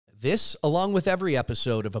This, along with every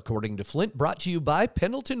episode of According to Flint, brought to you by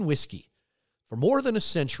Pendleton Whiskey. For more than a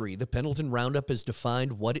century, the Pendleton Roundup has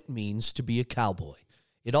defined what it means to be a cowboy.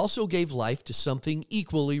 It also gave life to something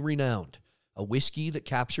equally renowned, a whiskey that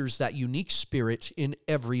captures that unique spirit in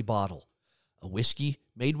every bottle. A whiskey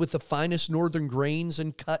made with the finest northern grains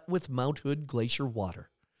and cut with Mount Hood glacier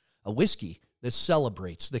water. A whiskey that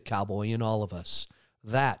celebrates the cowboy in all of us.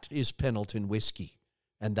 That is Pendleton Whiskey,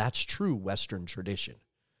 and that's true Western tradition.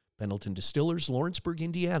 Pendleton Distillers, Lawrenceburg,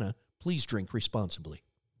 Indiana. Please drink responsibly.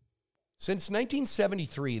 Since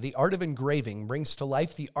 1973, the art of engraving brings to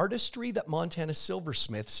life the artistry that Montana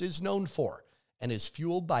Silversmiths is known for and is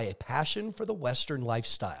fueled by a passion for the Western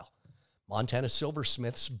lifestyle. Montana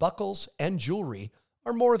Silversmiths buckles and jewelry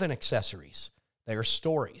are more than accessories. They are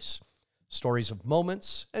stories. Stories of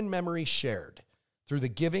moments and memories shared through the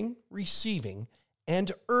giving, receiving,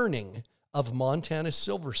 and earning of Montana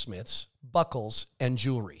Silversmiths buckles and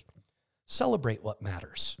jewelry. Celebrate what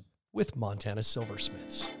matters with Montana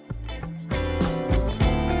Silversmiths.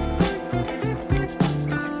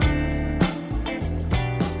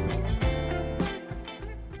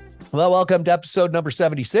 Well, welcome to episode number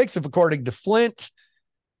 76 of According to Flint.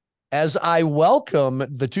 As I welcome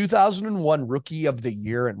the 2001 Rookie of the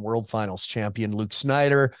Year and World Finals champion, Luke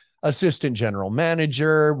Snyder, assistant general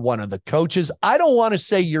manager, one of the coaches. I don't want to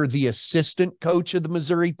say you're the assistant coach of the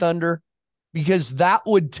Missouri Thunder, because that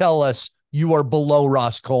would tell us you are below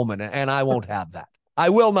Ross Coleman, and I won't have that. I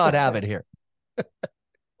will not have it here.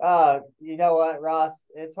 You know what, Ross?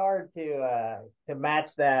 It's hard to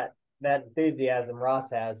match that enthusiasm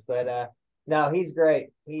Ross has, but no, he's great.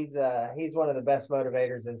 He's one of the best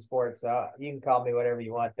motivators in sports. So you can call me whatever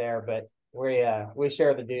you want there, but we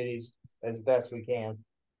share the duties as best we can.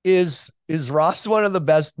 Is Ross one of the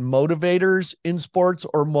best motivators in sports,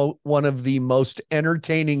 or one of the most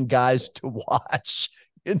entertaining guys to watch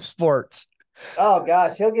in sports? Oh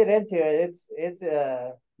gosh, he'll get into it.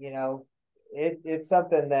 It's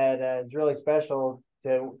something that is really special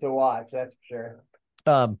to watch. That's for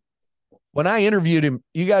sure. When I interviewed him,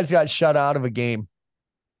 you guys got shut out of a game,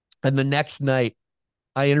 and the next night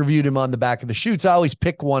I interviewed him on the back of the chutes. I always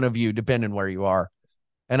pick one of you depending where you are.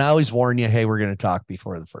 And I always warn you, hey, we're going to talk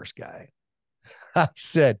before the first guy. I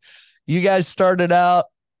said, you guys started out,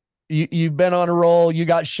 you've been on a roll. You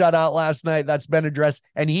got shut out last night. That's been addressed.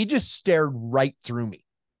 And he just stared right through me.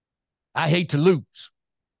 I hate to lose.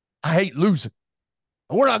 I hate losing.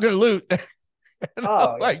 We're not going to lose.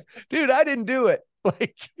 Like, dude, I didn't do it.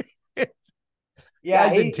 Like, yeah,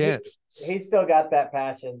 guy's intense. He's still got that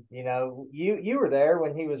passion. You know, you were there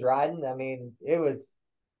when he was riding. I mean,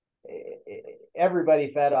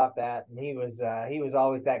 everybody fed off that, and he was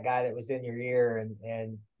always that guy that was in your ear,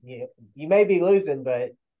 and you may be losing,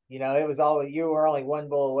 but you know, it was always, you were only one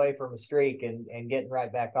bull away from a streak and getting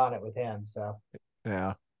right back on it with him. So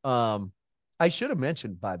yeah. I should have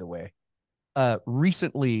mentioned, by the way,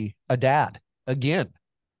 recently a dad again,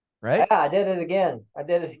 right? Yeah, I did it again.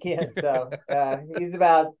 So he's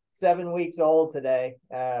about 7 weeks old today.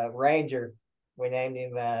 Ranger, we named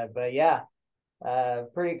him, but yeah.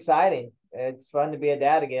 Pretty exciting. It's fun to be a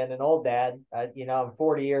dad again, an old dad. I'm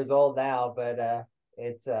 40 years old now, but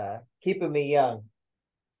it's keeping me young.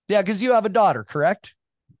 Yeah, because you have a daughter, correct?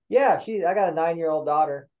 Yeah, I got a 9-year-old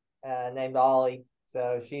daughter named Ollie,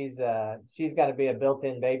 so she's going to be a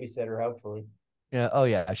built-in babysitter, hopefully. Yeah. Oh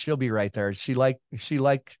yeah, she'll be right there. She like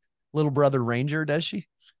little brother Ranger, does she?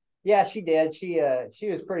 Yeah, she did. She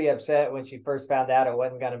was pretty upset when she first found out it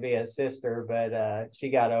wasn't going to be a sister, but she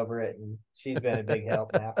got over it, and she's been a big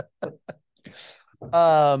help now.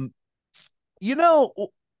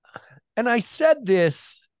 And I said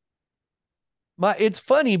this, it's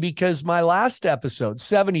funny because my last episode,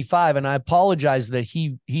 75, and I apologize that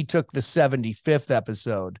he took the 75th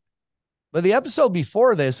episode, but the episode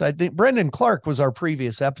before this, I think Brendan Clark was our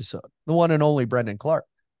previous episode, the one and only Brendan Clark.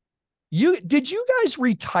 Did you guys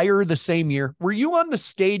retire the same year? Were you on the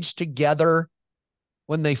stage together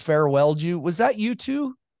when they farewelled you? Was that you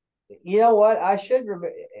two? You know what? I should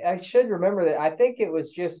remember that. I think it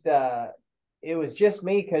was just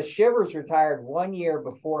me, because Shivers retired 1 year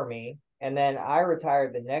before me, and then I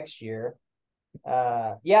retired the next year.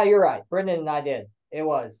 Yeah, you're right. Brendan and I did. It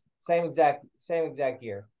was same exact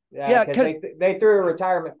year. Yeah, because they threw a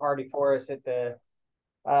retirement party for us at the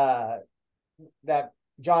that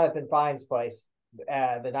Jonathan Fine's place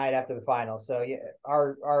the night after the final. So yeah,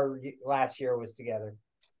 our last year was together.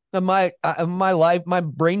 My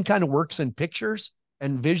brain kind of works in pictures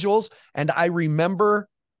and visuals, and I remember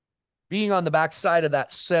being on the backside of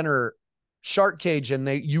that center shark cage, and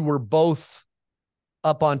you were both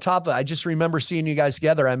up on top of it. I just remember seeing you guys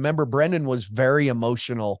together. I remember Brendan was very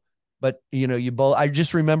emotional but you both, I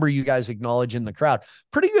just remember you guys acknowledging the crowd.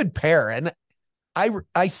 Pretty good pair. And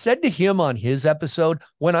I said to him on his episode,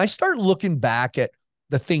 when I start looking back at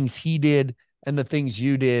the things he did and the things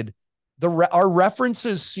you did, our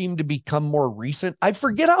references seem to become more recent. I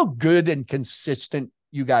forget how good and consistent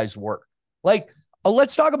you guys were. Like,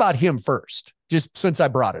 let's talk about him first, just since I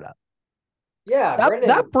brought it up. Yeah,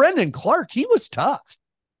 that Brendan Clark, he was tough.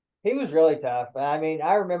 He was really tough. I mean,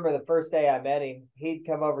 I remember the first day I met him, he'd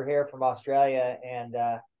come over here from Australia, and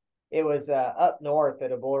it was up north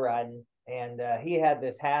at a bull riding, and he had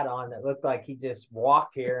this hat on that looked like he just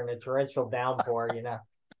walked here in a torrential downpour,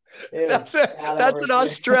 That's an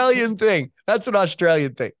Australian thing. That's an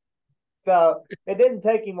Australian thing. So it didn't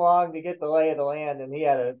take him long to get the lay of the land, and he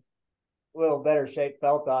had a little better shape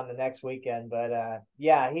felt on the next weekend. But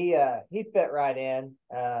yeah, he fit right in.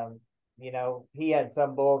 He had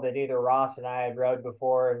some bull that either Ross and I had rode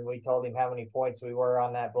before, and we told him how many points we were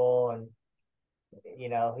on that bull, and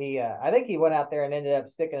I think he went out there and ended up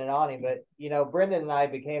sticking it on him. But Brendan and I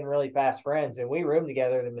became really fast friends, and we roomed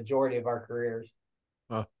together the majority of our careers.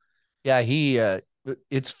 Oh, yeah,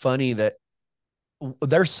 it's funny that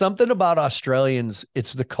there's something about Australians.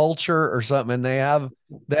 It's the culture or something. And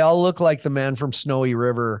they all look like the man from Snowy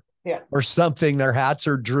River, or something. Their hats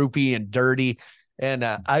are droopy and dirty. And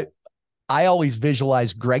I always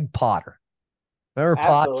visualize Greg Potter. Remember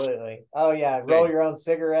Absolutely. Potts? Oh yeah. Roll your own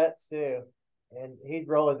cigarettes too. And he'd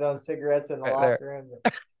roll his own cigarettes in the locker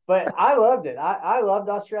room. But I loved it. I loved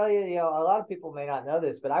Australia. A lot of people may not know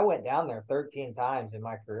this, but I went down there 13 times in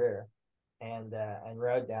my career, and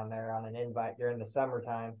rode down there on an invite during the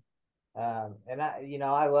summertime. And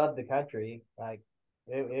I loved the country. Like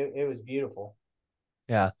it was beautiful.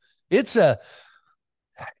 Yeah,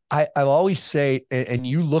 I always say, and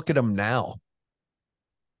you look at them now,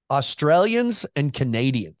 Australians and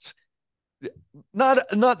Canadians. Not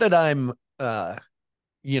that I'm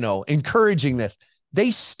encouraging this.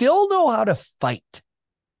 They still know how to fight.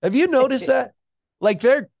 Have you noticed that? Like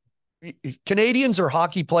Canadians are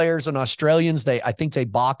hockey players, and Australians, I think they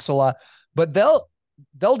box a lot, but they'll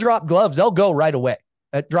drop gloves. They'll go right away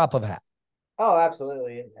at drop of a hat. Oh,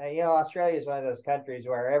 absolutely. Australia is one of those countries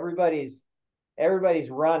where everybody's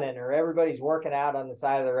running, or everybody's working out on the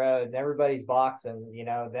side of the road, and everybody's boxing.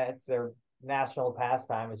 That's their national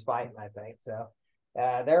pastime, is fighting, I think. So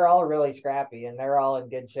they're all really scrappy, and they're all in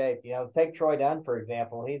good shape. Take Troy Dunn, for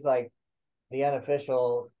example. He's like the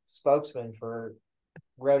unofficial spokesman for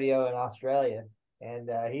rodeo in Australia, and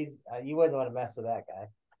you wouldn't want to mess with that guy.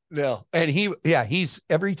 No. And he's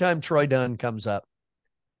every time Troy Dunn comes up,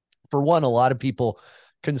 for one, a lot of people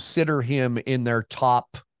consider him in their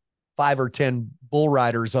top 5 or 10 bull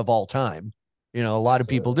riders of all time. A lot of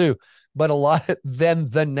people do, but then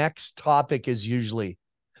the next topic is usually,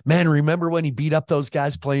 man, remember when he beat up those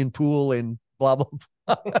guys playing pool and blah, blah,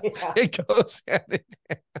 blah. Yeah. It goes hand in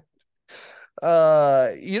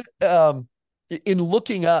hand. In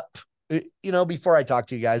looking up, before I talk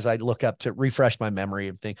to you guys, I look up to refresh my memory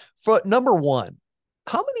of things. For number one,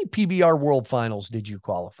 how many PBR World Finals did you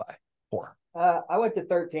qualify for? I went to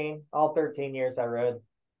 13, all 13 years I rode.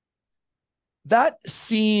 That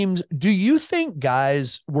seems, do you think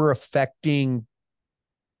guys were affecting,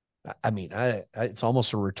 I mean, it's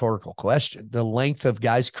almost a rhetorical question, the length of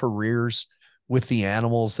guys' careers with the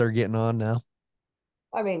animals they're getting on now?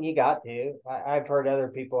 I mean, you got to. I've heard other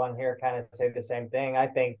people on here kind of say the same thing. I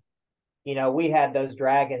think, we had those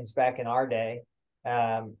dragons back in our day,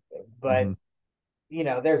 but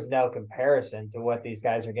there's no comparison to what these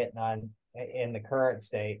guys are getting on in the current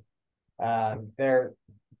state. They're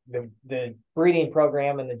the breeding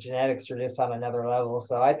program and the genetics are just on another level.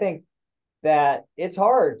 So I think that it's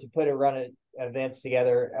hard to put a run of events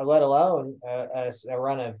together, let alone a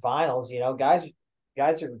run of finals. Guys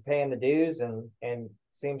are paying the dues, and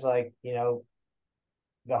seems like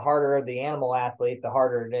the harder the animal athlete, the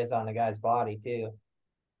harder it is on the guy's body too.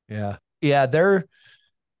 Yeah, they're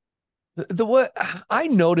what I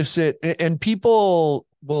notice it, and people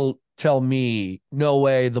will tell me, no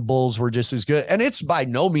way, the bulls were just as good. And it's by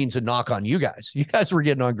no means a knock on you guys. You guys were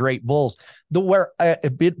getting on great bulls. But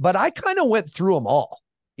I kind of went through them all.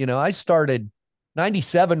 I started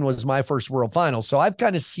 97 was my first world final. So I've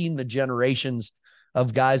kind of seen the generations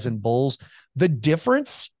of guys and bulls. The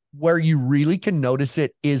difference where you really can notice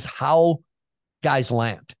it is how guys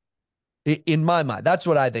land. In my mind, that's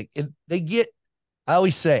what I think. I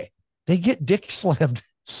always say, they get dick slammed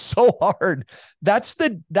so hard.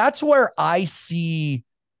 That's where I see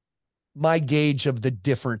my gauge of the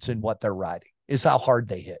difference in what they're riding, is how hard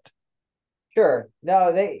they hit. Sure.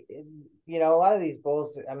 No, a lot of these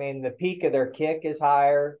bulls, I mean, the peak of their kick is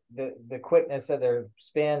higher, the quickness of their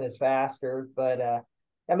spin is faster. But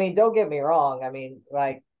I mean, don't get me wrong. I mean,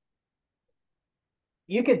 like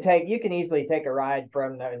you can easily take a ride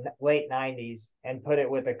from the late 90s and put it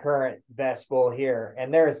with the current best bull here,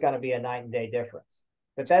 and there is going to be a night and day difference.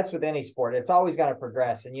 But that's with any sport. It's always going to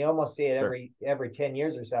progress, and you almost see it every 10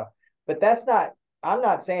 years or so. But that's not, I'm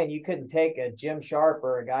not saying you couldn't take a Jim Sharp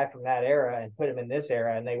or a guy from that era and put him in this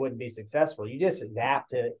era and they wouldn't be successful. You just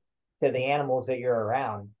adapt to the animals that you're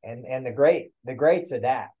around, and the greats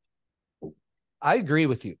adapt. I agree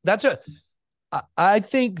with you. I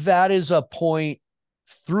think that is a point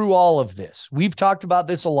through all of this. We've talked about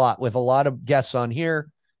this a lot with a lot of guests on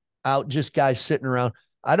here, out just guys sitting around.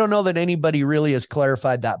 I don't know that anybody really has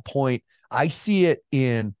clarified that point. I see it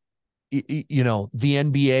in, the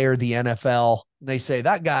NBA or the NFL. They say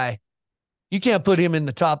that guy, you can't put him in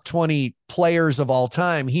the top 20 players of all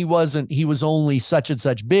time. He was only such and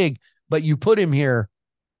such big, but you put him here,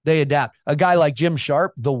 they adapt. A guy like Jim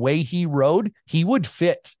Sharp, the way he rode, he would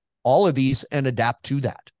fit all of these and adapt to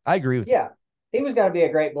that. I agree with you. Yeah. He was going to be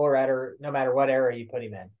a great bull rider no matter what era you put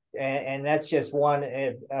him in. And that's just one,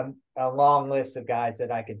 a long list of guys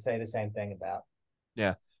that I could say the same thing about.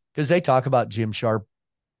 Yeah. Because they talk about Jim Sharp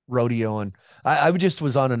rodeo. And I just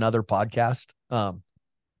was on another podcast,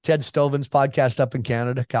 Ted Stoven's podcast up in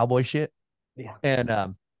Canada, Cowboy Shit. Yeah.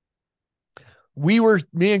 And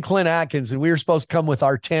me and Clint Atkins, and we were supposed to come with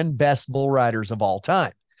our 10 best bull riders of all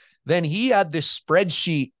time. Then he had this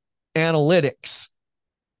spreadsheet analytics,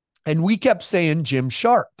 and we kept saying Jim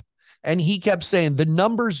Sharp, and he kept saying the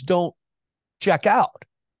numbers don't check out.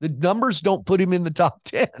 The numbers don't put him in the top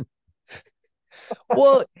 10.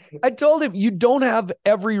 Well, I told him, you don't have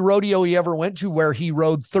every rodeo he ever went to where he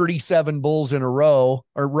rode 37 bulls in a row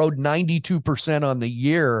or rode 92% on the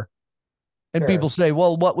year. And people say,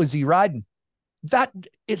 well, what was he riding? That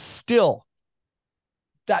is still,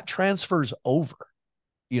 that transfers over,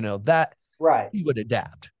 that right. He would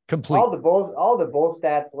adapt completely. All the bull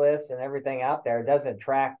stats lists and everything out there doesn't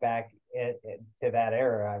track back to that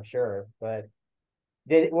era, I'm sure. But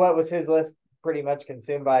what was his list? Pretty much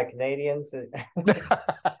consumed by Canadians.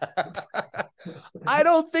 I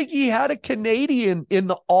don't think he had a Canadian in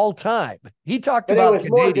the all time. He talked about, it was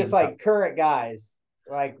Canadian more just like current guys.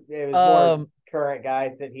 Like it was more current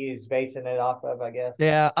guys that he was basing it off of, I guess.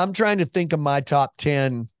 Yeah, I'm trying to think of my top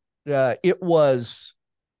 10. It was,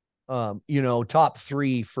 top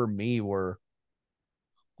 3 for me were,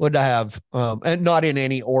 would I have, and not in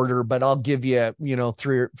any order, but I'll give you,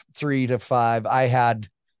 3 to 5. I had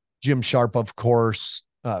Jim Sharp, of course,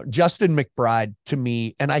 Justin McBride to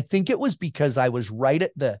me. And I think it was because I was right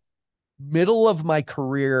at the middle of my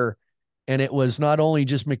career, and it was not only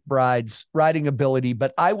just McBride's riding ability,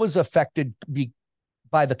 but I was affected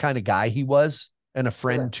by the kind of guy he was and a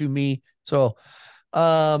friend to me. So,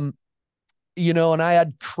 and I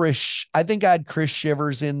had I think I had Chris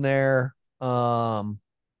Shivers in there. Funny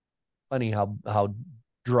how I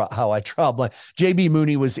draw blank. JB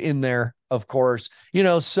Mooney was in there, of course,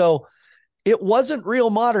 so it wasn't real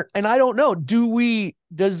modern. And I don't know,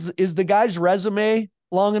 is the guy's resume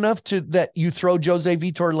long enough that you throw Jose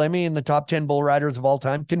Vitor Leme in the top 10 bull riders of all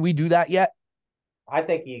time? Can we do that yet? I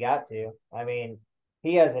think you got to. I mean,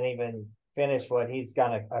 he hasn't even finished what he's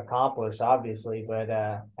going to accomplish, obviously. But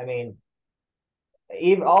I mean,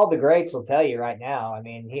 even all the greats will tell you right now. I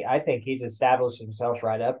mean, I think he's established himself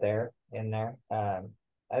right up there in there. I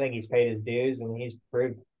think he's paid his dues, and he's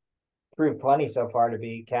proved plenty so far to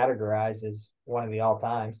be categorized as one of the all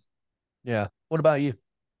times. Yeah. What about you?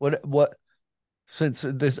 What? Since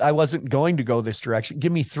I wasn't going to go this direction,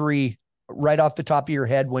 give me 3 right off the top of your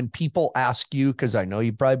head when people ask you, because I know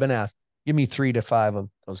you've probably been asked. Give me 3 to 5 of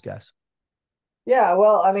those guys. Yeah,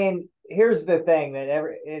 well, I mean, here's the thing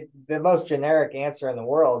the most generic answer in the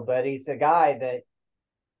world, but he's a guy that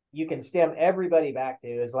you can stem everybody back to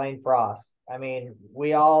is Lane Frost. I mean,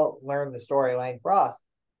 we all learned the story of Lane Frost.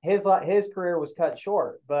 His career was cut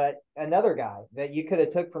short, but another guy that you could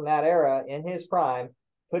have took from that era in his prime,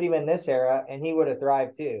 put him in this era, and he would have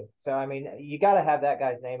thrived too. So, I mean, you got to have that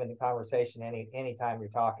guy's name in the conversation anytime you're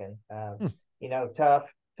talking.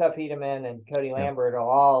 Tough Hedeman and Cody Lambert will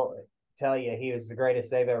all tell you he was the greatest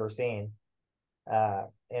they've ever seen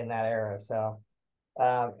in that era. So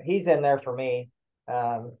he's in there for me.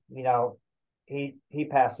 He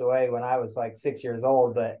passed away when I was like 6 years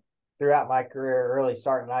old, but throughout my career, early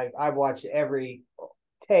starting, I've watched every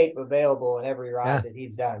tape available and every ride that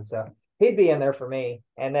he's done. So he'd be in there for me.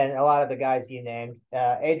 And then a lot of the guys you named,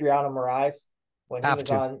 Adriano Moraes, when he was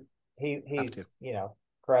on, he's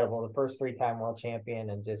incredible. The first 3-time world champion,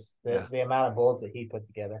 and just the amount of bulls that he put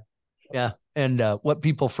together. Yeah. And what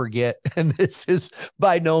people forget, and this is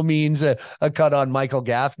by no means a cut on Michael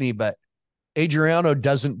Gaffney, but Adriano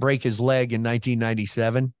doesn't break his leg in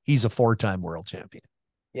 1997. He's a 4-time world champion.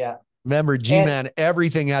 Yeah. Remember, G-Man,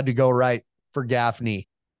 everything had to go right for Gaffney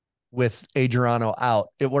with Adriano out.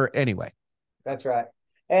 Anyway. That's right.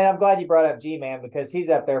 And I'm glad you brought up G-Man because he's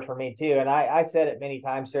up there for me too. And I said it many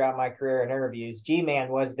times throughout my career in interviews. G-Man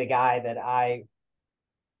was the guy that I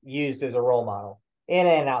used as a role model in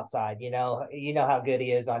and outside. You know how good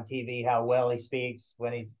he is on TV, how well he speaks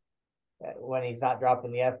when he's not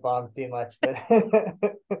dropping the F-bomb too much. But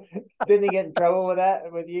didn't he get in trouble with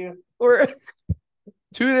that with you? Or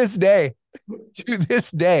to this day,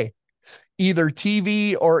 either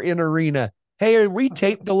TV or in arena. Hey, are we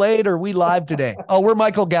tape delayed or are we live today? Oh, we're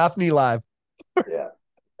Michael Gaffney live. Yeah.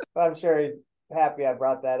 I'm sure he's happy I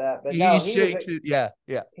brought that up. But he shakes it. Yeah.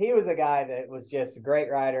 He was a guy that was just a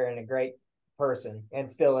great rider and a great person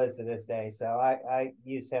and still is to this day. So I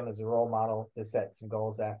used him as a role model to set some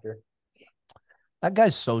goals after. That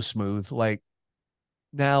guy's so smooth. Like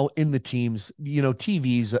now in the teams,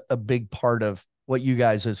 TV's a big part of what you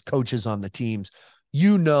guys as coaches on the teams,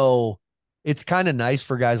 it's kind of nice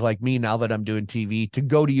for guys like me now that I'm doing TV to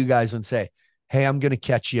go to you guys and say, hey, I'm going to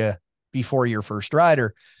catch you before your first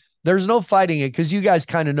rider. There's no fighting it because you guys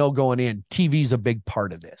kind of know going in, TV's a big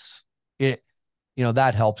part of this.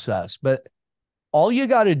 That helps us. But all you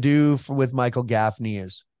got to do with Michael Gaffney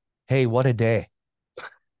is, hey, what a day.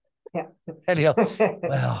 Yeah.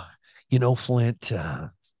 And Flint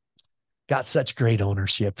got such great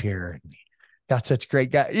ownership here. Got such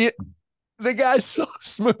great guy. The guy's so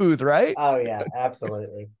smooth, right? Oh yeah,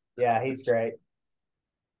 absolutely. Yeah, he's great.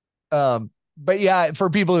 But yeah, for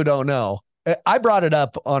people who don't know, I brought it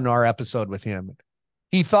up on our episode with him.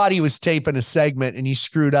 He thought he was taping a segment and he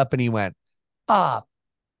screwed up and he went, or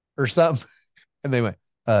something. And they went,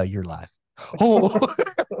 you're live. Oh,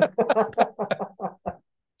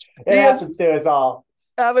 it happens to us all.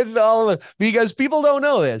 Happens to all of us because people don't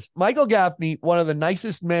know this. Michael Gaffney, one of the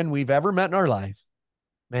nicest men we've ever met in our life.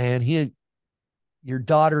 Man, your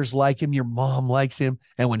daughters like him, your mom likes him.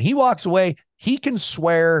 And when he walks away, he can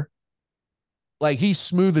swear like he's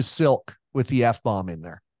smooth as silk with the F-bomb in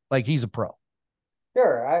there. Like he's a pro.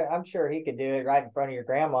 Sure. I'm sure he could do it right in front of your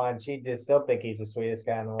grandma and she'd just still think he's the sweetest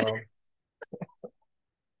guy in the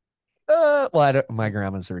world. My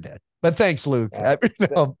grandmas are dead. But thanks, Luke. Yeah.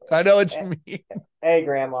 I know it's me. Hey,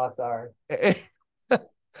 grandma, sorry.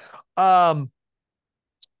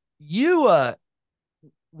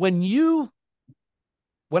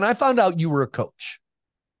 When I found out you were a coach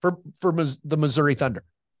for the Missouri Thunder,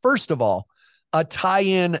 first of all, a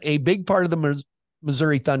tie-in, a big part of the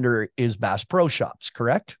Missouri Thunder is Bass Pro Shops,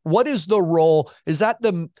 correct? What is the role? Is that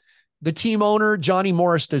the team owner, Johnny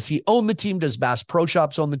Morris? Does he own the team? Does Bass Pro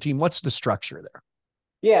Shops own the team? What's the structure there?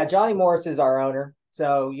 Yeah, Johnny Morris is our owner.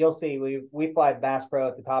 So you'll see we fly Bass Pro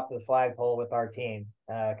at the top of the flagpole with our team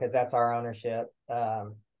because that's our ownership. I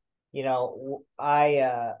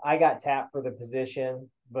got tapped for the position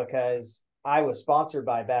because I was sponsored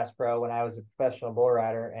by Bass Pro when I was a professional bull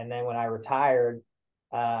rider. And then when I retired,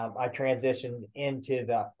 I transitioned into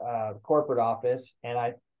the corporate office and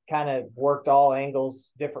I kind of worked all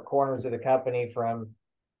angles, different corners of the company from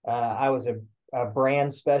I was a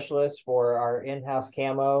brand specialist for our in-house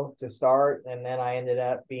camo to start. And then I ended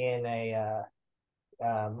up being a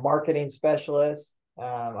marketing specialist.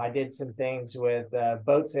 I did some things with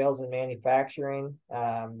boat sales and manufacturing.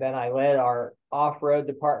 Then I led our off-road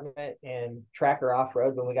department and tracker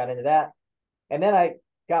off-road when we got into that. And then I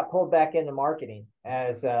got pulled back into marketing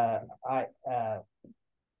as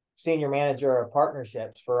senior manager of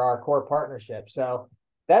partnerships for our core partnership. So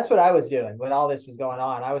that's what I was doing when all this was going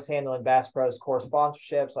on. I was handling Bass Pro's core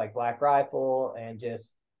sponsorships like Black Rifle and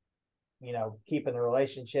just, keeping the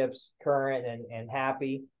relationships current and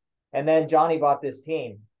happy. And then Johnny bought this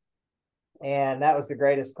team. And that was one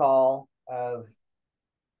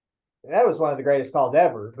of the greatest calls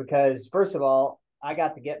ever because, first of all, I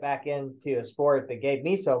got to get back into a sport that gave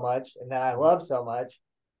me so much and that I love so much.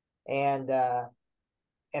 And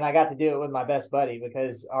I got to do it with my best buddy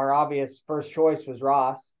because our obvious first choice was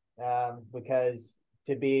Ross because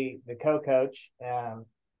to be the co-coach and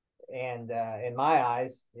in my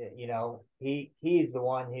eyes, he's the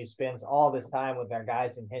one who spends all this time with our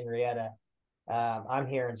guys in Henrietta. I'm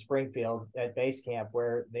here in Springfield at base camp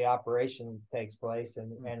where the operation takes place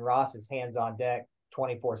and Ross is hands on deck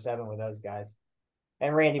 24/7 with those guys.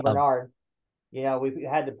 And Randy Bernard, we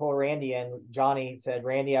had to pull Randy in. Johnny said,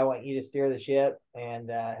 Randy, I want you to steer the ship and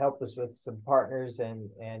help us with some partners and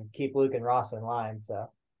keep Luke and Ross in line. So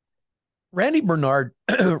Randy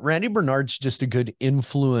Bernard's just a good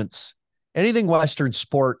influence anything Western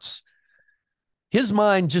sports, his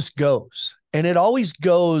mind just goes, and it always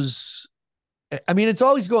goes. I mean, it's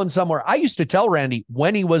always going somewhere. I used to tell Randy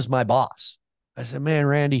when he was my boss, I said, man,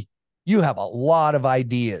 Randy, you have a lot of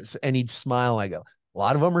ideas. And he'd smile. I go, a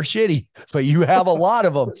lot of them are shitty, but you have a lot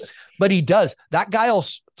of them. But he does. That guy will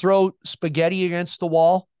throw spaghetti against the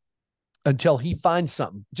wall until he finds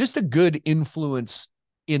something. Just a good influence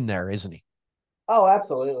in there, isn't he? Oh,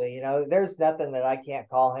 absolutely. There's nothing that I can't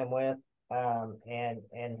call him with.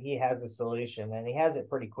 And he has a solution, and he has it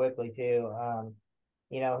pretty quickly too.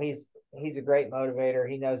 He's a great motivator.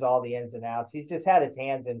 He knows all the ins and outs. He's just had his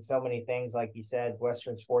hands in so many things, like you said,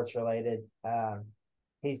 Western sports related.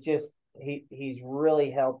 He's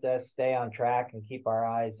really helped us stay on track and keep our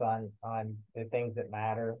eyes on the things that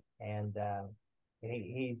matter. And I'm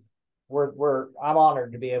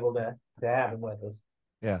honored to be able to have him with us.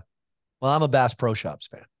 Yeah. Well, I'm a Bass Pro Shops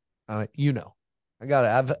fan. I've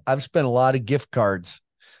spent a lot of gift cards.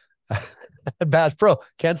 Bass Pro.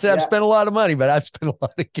 Can't say I've spent a lot of money, but I've spent a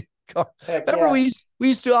lot of gift cards. Remember, we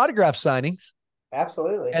used to do autograph signings.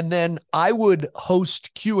 Absolutely. And then I would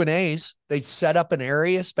host Q&As. They'd set up an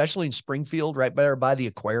area, especially in Springfield, right there by the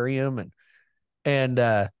aquarium. And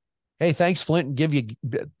hey, thanks, Flint, and give you,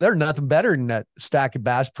 they're nothing better than that stack of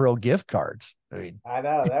Bass Pro gift cards. I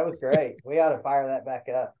know, that was great. We ought to fire that back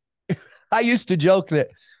up. I used to joke that,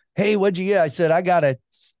 hey, what'd you get? I said, I got a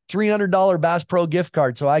 $300 Bass Pro gift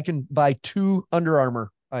card so I can buy 2 Under Armour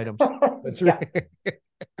items.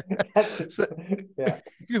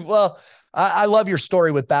 Well, I love your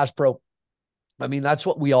story with Bass Pro. I mean, that's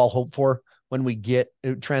what we all hope for when we get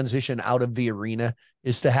transition out of the arena,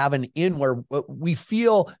 is to have an in where we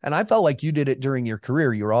feel, and I felt like you did it during your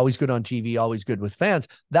career. You were always good on TV, always good with fans.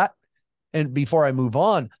 And before I move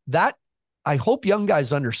on, I hope young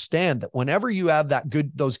guys understand that whenever you have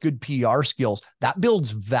those good PR skills, that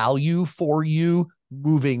builds value for you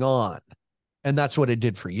moving on. And that's what it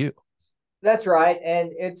did for you. That's right. And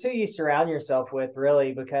it's who you surround yourself with,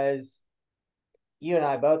 really, because you and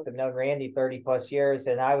I both have known Randy 30 plus years.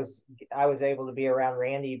 And I was able to be around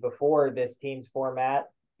Randy before this team's format,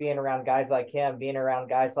 being around guys like him, being around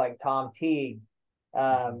guys like Tom Teague.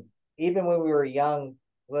 Even when we were young,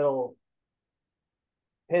 little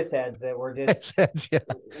piss heads that were just,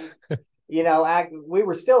 we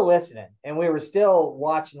were still listening, and we were still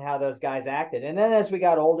watching how those guys acted. And then as we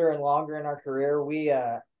got older and longer in our career,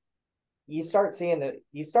 you start seeing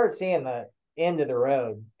the end of the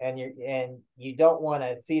road, and you don't want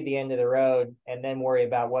to see the end of the road and then worry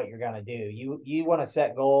about what you're going to do. You want to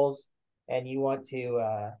set goals, and you want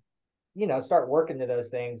to, start working to those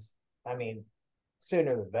things. I mean,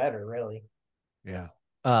 sooner the better, really. Yeah.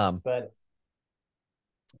 But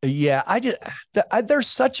yeah, there's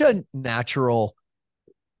such a natural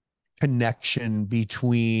connection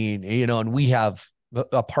between, and we have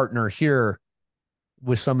a partner here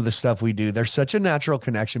with some of the stuff we do. There's such a natural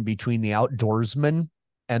connection between the outdoorsman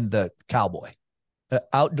and the cowboy. The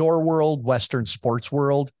outdoor world, Western sports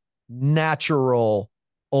world, natural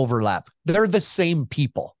overlap. They're the same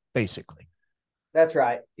people, basically. That's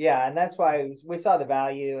right. Yeah. And that's why we saw the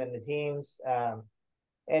value in the teams.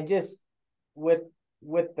 And just with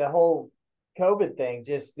the whole COVID thing,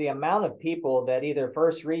 just the amount of people that either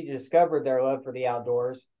first rediscovered their love for the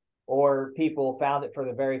outdoors, or people found it for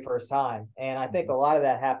the very first time. And I think a lot of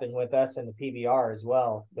that happened with us in the PBR as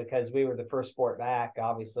well, because we were the first sport back,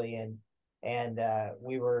 obviously. And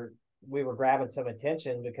we were grabbing some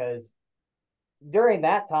attention, because during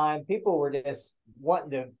that time, people were just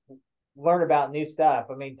wanting to learn about new stuff.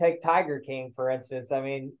 I mean, take Tiger King, for instance. I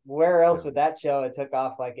mean, where else would that show it took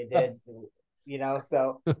off like it did?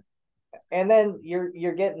 So, and then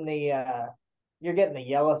you're getting the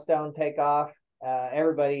Yellowstone takeoff.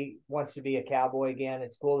 Everybody wants to be a cowboy again.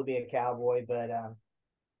 It's cool to be a cowboy, but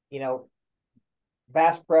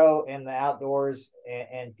Bass Pro and the outdoors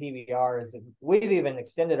and PBR we've even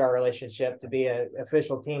extended our relationship to be an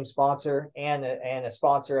official team sponsor and a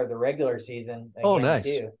sponsor of the regular season. Oh, nice.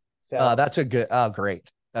 Too. So that's a good. Oh, great.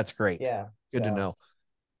 That's great. Yeah. Good to know.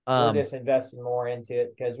 We're just investing more into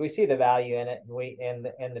it because we see the value in it,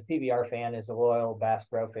 and the PBR fan is a loyal Bass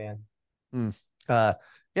Pro fan.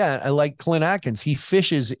 Yeah, I like Clint Atkins. He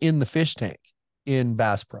fishes in the fish tank in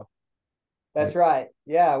Bass Pro. That's right.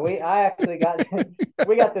 Yeah, I actually got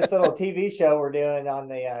we got this little TV show we're doing on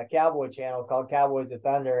the Cowboy channel called Cowboys of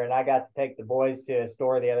Thunder, and I got to take the boys to a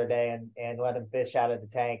store the other day and let them fish out of the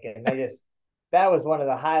tank, and that was one of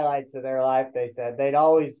the highlights of their life. They said they'd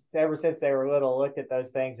always, ever since they were little, looked at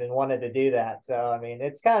those things and wanted to do that. So, I mean,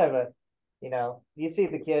 it's kind of you see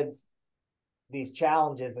the kids, these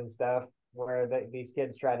challenges and stuff where these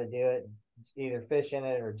kids try to do it. either fish in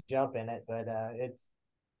it or jump in it, but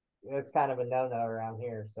it's kind of a no-no around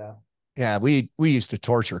here. So Yeah, we used to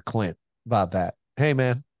torture Clint about that. Hey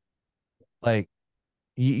man, like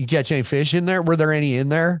you catch any fish in there? Were there any in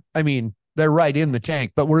there? I mean, they're right in the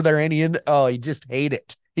tank, but were there any in? Oh, he just hate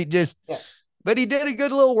it. yeah, But he did a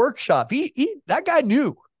good little workshop. That guy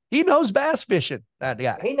knew. He knows bass fishing. That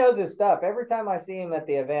guy. he knows his stuff. Every time I see him at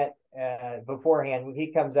the event beforehand,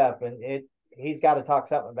 he comes up and he's got to talk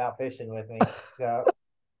something about fishing with me. So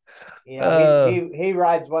he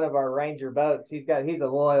rides one of our Ranger boats. He's a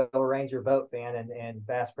loyal Ranger boat fan, and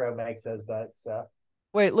Bass Pro makes those boats. So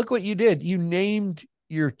wait, look what you did. You named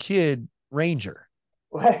your kid Ranger.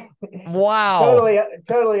 Wow.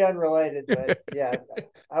 totally unrelated, but yeah,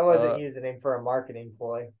 I wasn't using him for a marketing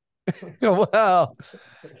ploy. Wow.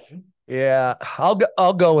 Yeah,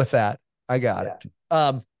 I'll go with that. I got it.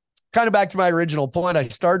 Kind of back to my original point I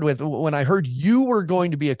started with, when I heard you were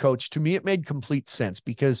going to be a coach, to me, it made complete sense,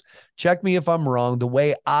 because check me if I'm wrong, the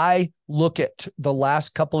way I look at the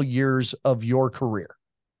last couple years of your career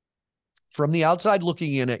from the outside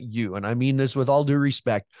looking in at you, and I mean this with all due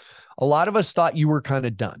respect, a lot of us thought you were kind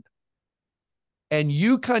of done. And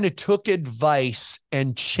you kind of took advice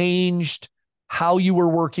and changed how you were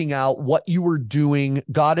working out, what you were doing,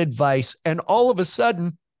 got advice. And all of a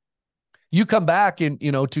sudden, you come back in,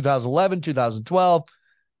 2011, 2012,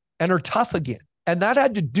 and are tough again. And that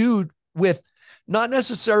had to do with not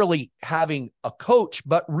necessarily having a coach,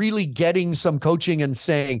 but really getting some coaching and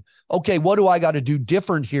saying, okay, what do I got to do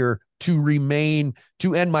different here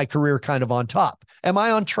to end my career kind of on top? Am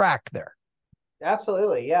I on track there?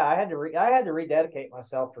 Absolutely. Yeah. I had to rededicate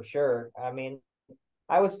myself for sure. I mean,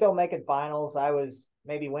 I was still making finals. I was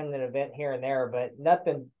maybe winning an event here and there, but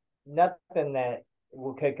nothing that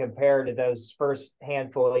could compare to those first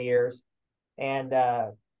handful of years. And,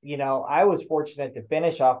 I was fortunate to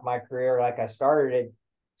finish off my career like I started it,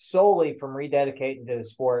 solely from rededicating to the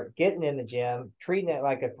sport, getting in the gym, treating it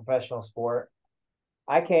like a professional sport.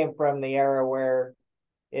 I came from the era where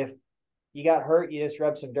if you got hurt, you just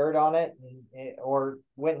rubbed some dirt on it, or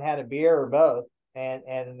went and had a beer, or both.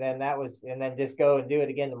 And then just go and do it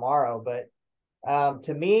again tomorrow. But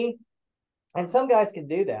to me, and some guys can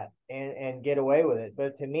do that and get away with it,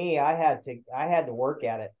 but to me, I had to work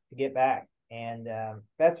at it to get back. And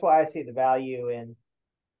that's why I see the value in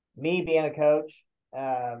me being a coach,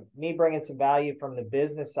 me bringing some value from the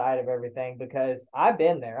business side of everything, because I've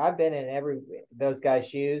been there. I've been in those guys'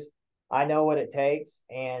 shoes. I know what it takes,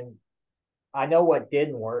 and I know what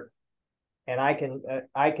didn't work, and I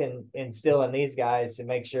can instill in these guys to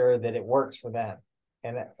make sure that it works for them.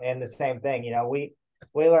 And the same thing,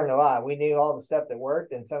 we learned a lot. We knew all the stuff that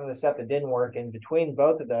worked and some of the stuff that didn't work. And between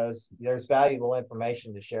both of those, there's valuable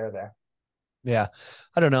information to share there. Yeah.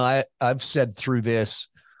 I don't know. I've said through this,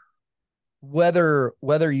 whether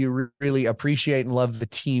you really appreciate and love the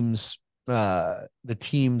teams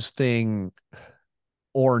thing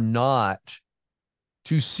or not,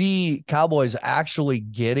 to see Cowboys actually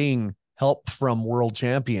getting help from world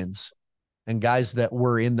champions and guys that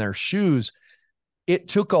were in their shoes, it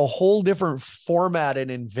took a whole different format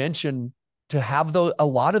and invention to have a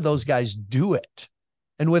lot of those guys do it.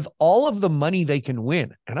 And with all of the money they can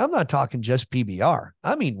win, and I'm not talking just PBR,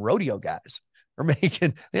 I mean, rodeo guys are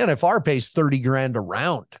making, the NFR pays 30 grand a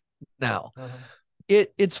round now. Uh-huh.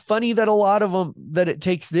 It's funny that a lot of them, that it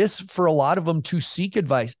takes this for a lot of them to seek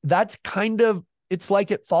advice. That's kind of, it's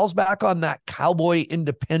like it falls back on that cowboy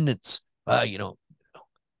independence.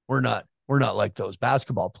 We're not like those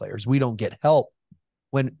basketball players. We don't get help.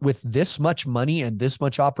 When with this much money and this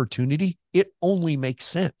much opportunity, it only makes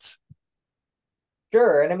sense.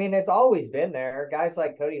 Sure. And I mean, it's always been there. Guys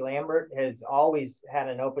like Cody Lambert has always had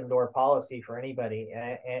an open door policy for anybody.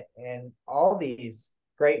 And all these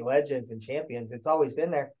great legends and champions, it's always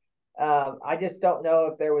been there. I just don't know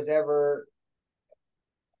if there was ever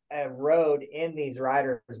a road in these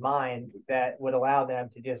riders' mind that would allow them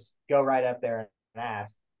to just go right up there and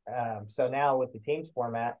ask. So now with the teams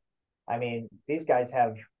format, I mean, these guys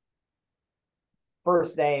have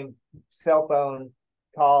first name, cell phone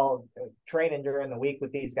call, training during the week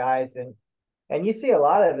with these guys. And you see a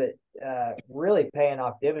lot of it really paying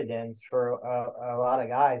off dividends for a lot of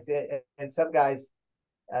guys. And some guys,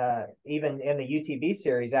 even in the UTV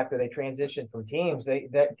series, after they transition from teams,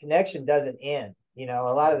 that connection doesn't end. A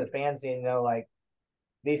lot of the fans, like,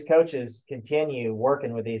 these coaches continue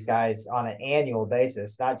working with these guys on an annual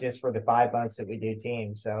basis, not just for the 5 months that we do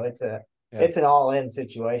teams. So it's an all-in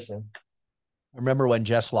situation. I remember when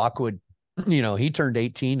Jess Lockwood, he turned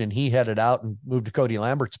 18 and he headed out and moved to Cody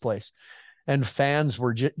Lambert's place, and fans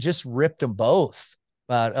were just ripped them both.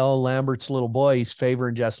 about, oh, Lambert's little boy, he's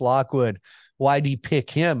favoring Jess Lockwood. Why'd he pick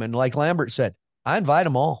him? And like Lambert said, I invite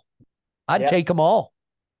them all. I'd take them all.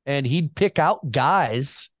 And he'd pick out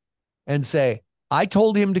guys and say, I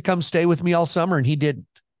told him to come stay with me all summer and he didn't.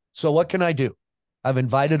 So what can I do? I've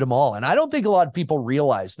invited them all. And I don't think a lot of people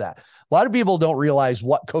realize that. A lot of people don't realize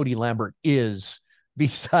what Cody Lambert is,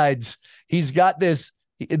 besides he's got this,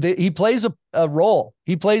 he plays a role.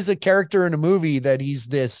 He plays a character in a movie that he's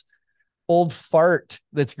this old fart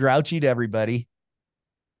that's grouchy to everybody.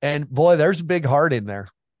 And boy, there's a big heart in there,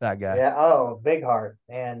 that guy. Yeah. Oh, big heart.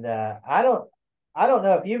 And I don't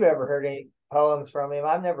know if you've ever heard any poems from him.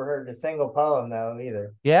 I've never heard a single poem though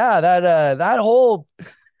either. Yeah, that whole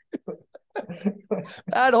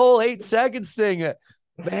that whole 8 seconds thing,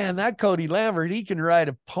 man, that Cody Lambert, he can write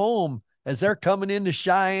a poem as they're coming into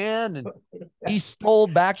Cheyenne, and he stole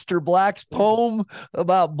Baxter Black's poem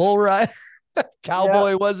about bull ride.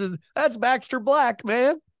 Cowboy wasn't. That's Baxter Black,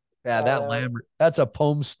 man. Yeah, that Lambert, that's a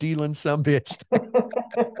poem stealing some bitch.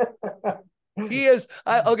 He is.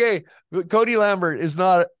 Okay, Cody Lambert is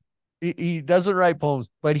not. He doesn't write poems,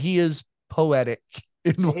 but he is poetic.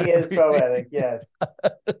 He is poetic. Yes.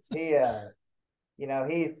 He,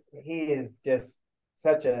 he is just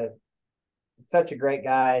such a great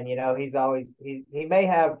guy, and he's always he may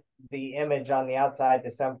have the image on the outside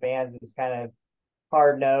to some fans is kind of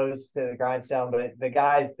hard nosed to the grindstone, but the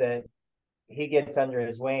guys that he gets under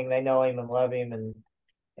his wing, they know him and love him,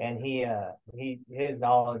 and he his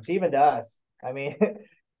knowledge, even to us. I mean,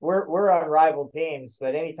 we're on rival teams,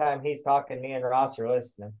 but anytime he's talking, me and Ross are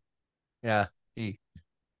listening. Yeah, he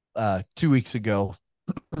 2 weeks ago,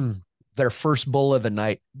 their first bull of the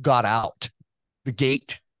night got out the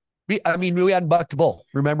gate. We hadn't bucked a bull.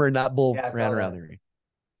 Remember, and that bull ran around the ring,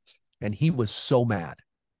 and he was so mad,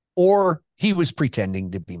 or he was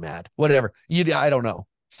pretending to be mad. Whatever, I don't know.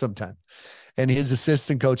 Sometimes, and his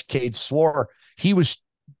assistant coach Cade swore he was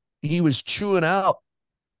chewing out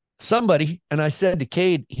somebody, and I said to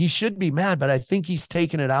Cade, he should be mad, but I think he's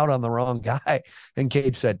taking it out on the wrong guy. And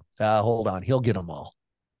Cade said, hold on, he'll get them all.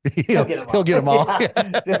 he'll get them all.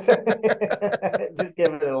 Yeah. just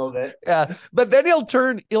give it a little bit. Yeah, but then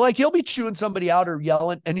he'll be chewing somebody out or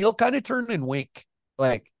yelling, and he'll kind of turn and wink.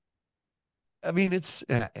 Like, I mean, it's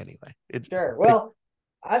anyway. Sure. Well,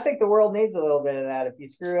 I think the world needs a little bit of that. If you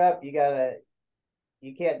screw up, you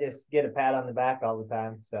can't just get a pat on the back all the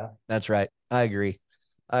time. So that's right. I agree.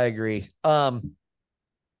 By the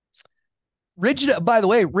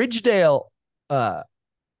way, Ridgedale,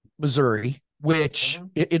 Missouri, which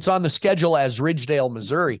it's on the schedule as Ridgedale,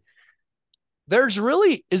 Missouri.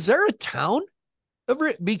 Is there a town?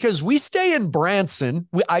 Because we stay in Branson.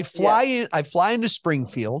 I fly into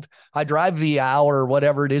Springfield. I drive the hour or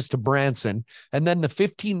whatever it is to Branson, and then the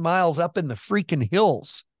 15 miles up in the freaking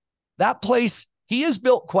hills. That place, he has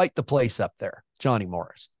built quite the place up there, Johnny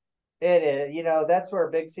Morris. It is. That's where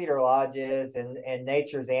Big Cedar Lodge is, and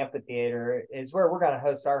Nature's Amphitheater is where we're going to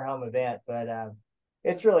host our home event. But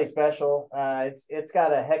it's really special. It's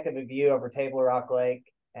got a heck of a view over Table Rock Lake.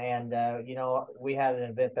 And, we had an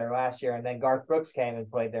event there last year, and then Garth Brooks came and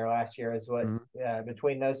played there last year is what,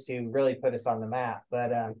 between those two, really put us on the map.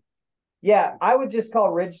 But, I would just call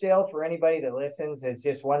Ridgedale, for anybody that listens, is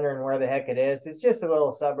just wondering where the heck it is. It's just a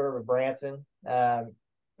little suburb of Branson.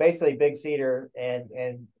 Basically, Big Cedar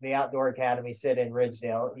and the Outdoor Academy sit in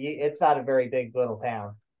Ridgedale. It's not a very big little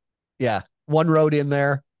town. Yeah, one road in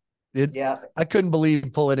there. I couldn't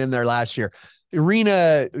believe pulling in there last year.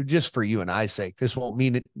 Arena, just for you and I's sake, this won't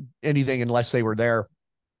mean anything unless they were there.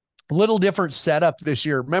 A little different setup this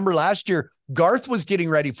year. Remember last year, Garth was getting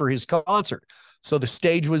ready for his concert. So the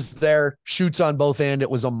stage was there, shoots on both ends. It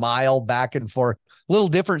was a mile back and forth. A little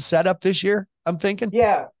different setup this year, I'm thinking.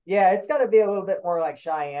 Yeah. It's going to be a little bit more like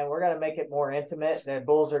Cheyenne. We're going to make it more intimate. The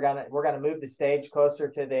Bulls we're going to move the stage closer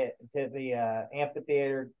to the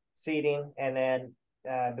amphitheater seating, and then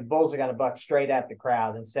the Bulls are going to buck straight at the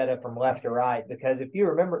crowd instead of from left to right. Because if you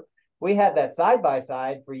remember, we had that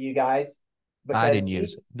side-by-side for you guys. I didn't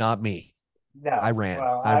use it. Not me. No. I ran.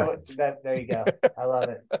 Well, there you go. I love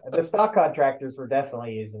it. The stock contractors were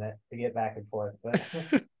definitely using it to get back and forth. But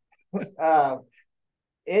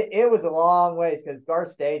it was a long ways because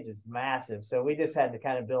Garth stage is massive. So we just had to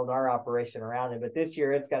kind of build our operation around it. But this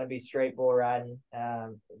year it's going to be straight bull riding.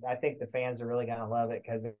 I think the fans are really going to love it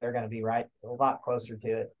because they're going to be right a lot closer to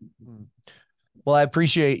it. Well, I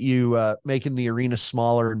appreciate you making the arena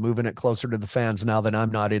smaller and moving it closer to the fans now that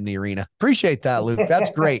I'm not in the arena. Appreciate that, Luke. That's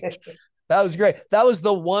great. That was great. That was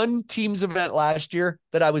the one teams event last year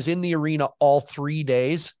that I was in the arena all 3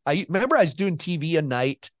 days. I remember I was doing TV a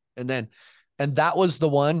night and that was the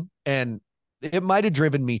one. And it might've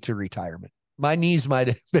driven me to retirement. my knees might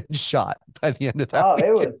have been shot by the end of that Oh,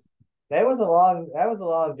 weekend. that was a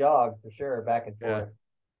long jog for sure, back and Yeah. forth.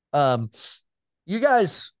 Um, you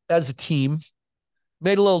guys as a team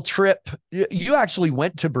made a little trip. You actually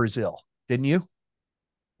went to Brazil, didn't you?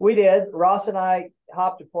 We did. Ross and I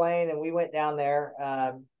hopped a plane and we went down there.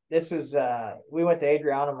 This was we went to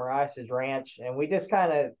Adriano Moraes' ranch and we just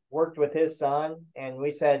kind of worked with his son and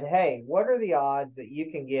we said, hey, what are the odds that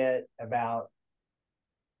you can get about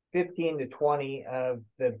 15 to 20 of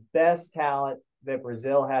the best talent that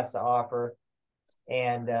Brazil has to offer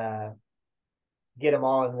and get them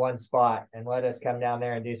all in one spot and let us come down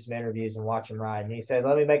there and do some interviews and watch them ride. And he said,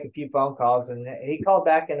 let me make a few phone calls. And he called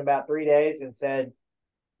back in about 3 days and said,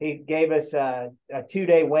 he gave us a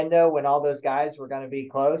 2-day window when all those guys were going to be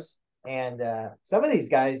close. And some of these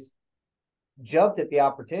guys jumped at the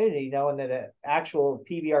opportunity knowing that an actual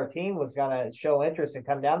PBR team was going to show interest and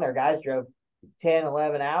come down there. Guys drove 10,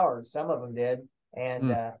 11 hours. Some of them did.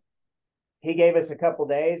 And he gave us a couple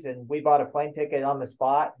days and we bought a plane ticket on the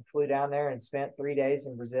spot and flew down there and spent 3 days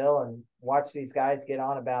in Brazil and watched these guys get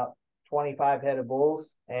on about 25 head of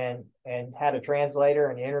bulls and had a translator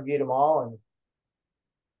and interviewed them all. And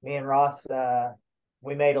me and Ross,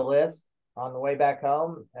 we made a list on the way back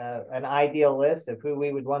home, an ideal list of who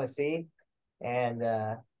we would want to see. And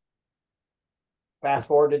fast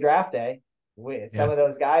forward to draft day, some of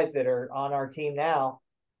those guys that are on our team now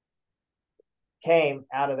came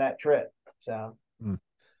out of that trip. So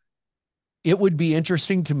it would be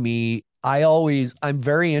interesting to me. I'm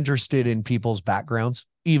very interested in people's backgrounds.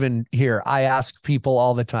 Even here, I ask people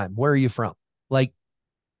all the time, where are you from? Like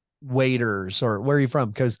waiters or where are you from?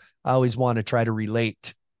 Because I always want to try to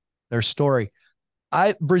relate their story.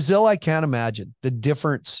 Brazil, I can't imagine the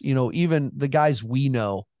difference. Even the guys we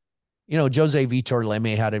know, Jose Vitor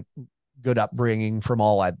Leme had a good upbringing from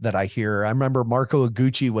all that I hear. I remember Marco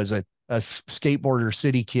Aguchi was a skateboarder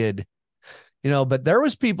city kid, but there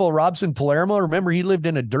was people, Robson Palermo, remember he lived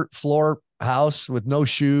in a dirt floor house with no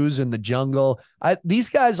shoes in the jungle. These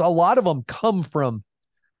guys, a lot of them come from,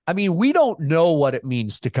 we don't know what it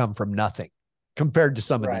means to come from nothing compared to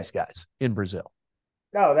some of these guys in Brazil.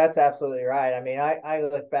 No, that's absolutely right. I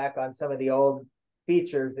look back on some of the old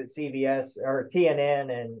features that CBS or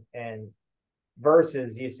TNN and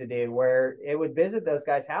Versus used to do where it would visit those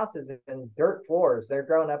guys' houses in dirt floors. They're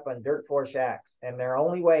growing up on dirt floor shacks and their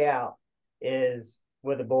only way out is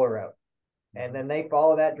with a bull rope. And then they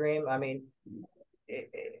follow that dream.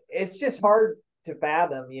 It's just hard to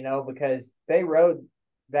fathom, because they rode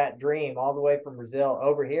that dream all the way from Brazil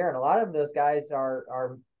over here. And a lot of those guys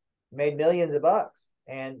are made millions of bucks.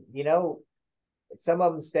 And, some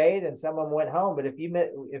of them stayed and some of them went home. But if you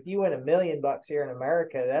win $1 million here in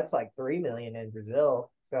America, that's like 3 million in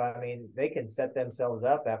Brazil. So, they can set themselves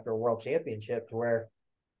up after a world championship to where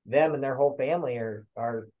them and their whole family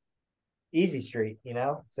are easy street,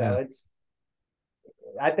 So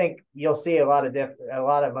I think you'll see a lot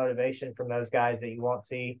of motivation from those guys that you won't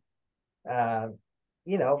see,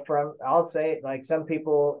 from, I'll say, like some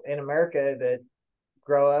people in America that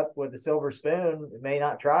grow up with a silver spoon may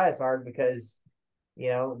not try as hard because,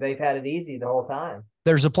 they've had it easy the whole time.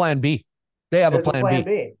 There's a plan B. There's a plan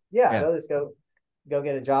B. Yeah. They'll just go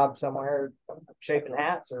get a job somewhere shaping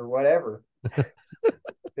hats or whatever.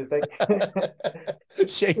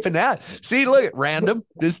 Shaping hat. See, look at random,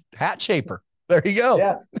 this hat shaper. There you go.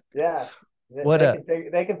 Yeah.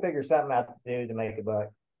 They can figure something out to do to make a buck.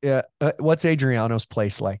 Yeah. What's Adriano's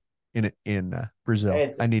place like in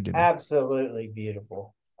Brazil? I need to know. Absolutely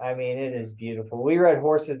beautiful. It is beautiful. We rode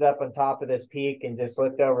horses up on top of this peak and just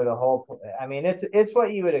looked over the whole. It's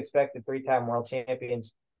what you would expect a 3-time world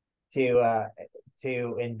champions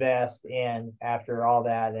to invest in after all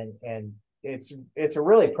that, and it's a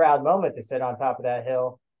really proud moment to sit on top of that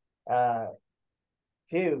hill,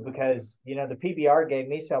 too, because the PBR gave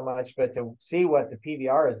me so much, but to see what the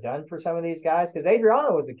PBR has done for some of these guys, because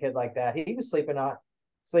Adriano was a kid like that. He was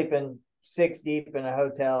sleeping 6 deep in a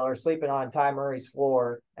hotel or sleeping on Ty Murray's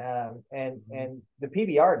floor. And the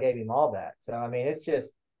PBR gave him all that. So,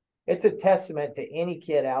 it's a testament to any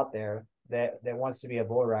kid out there that wants to be a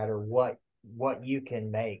bull rider, what you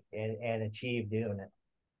can make and achieve doing it.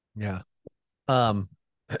 Yeah.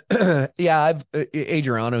 Yeah,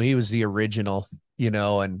 Adriano, he was the original,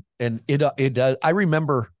 and it does. I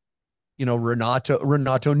remember,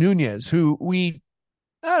 Renato Nunez, who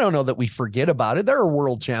I don't know that we forget about it. There are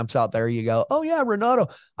world champs out there. You go, oh yeah, Renato.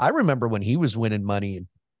 I remember when he was winning money and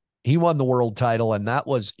he won the world title, and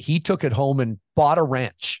he took it home and bought a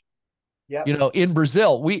ranch. Yeah. In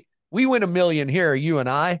Brazil, we win $1 million here. You and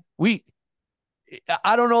I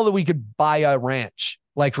don't know that we could buy a ranch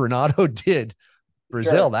like Renato did,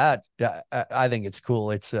 Brazil, that I think it's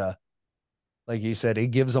cool. It's like you said, it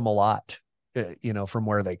gives them a lot, from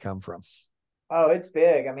where they come from. Oh, it's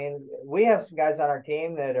big. I mean, we have some guys on our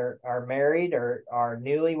team that are married or are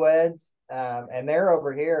newlyweds, and they're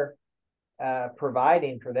over here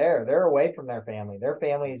providing for they're away from their family. Their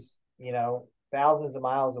family's, thousands of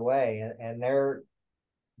miles away, and they're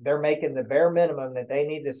making the bare minimum that they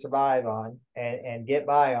need to survive on and get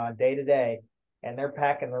by on day to day, and they're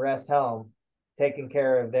packing the rest home, taking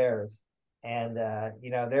care of theirs. And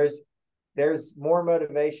there's more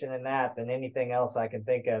motivation in that than anything else I can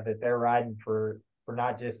think of, that they're riding for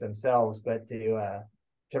not just themselves, but to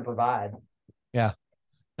provide. Yeah.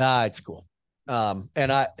 It's cool.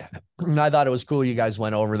 And I thought it was cool you guys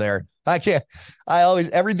went over there.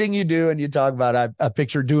 Everything you do and you talk about, I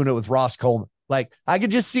picture doing it with Ross Coleman. Like, I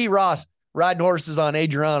could just see Ross riding horses on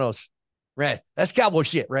Adriano's. Right. That's cowboy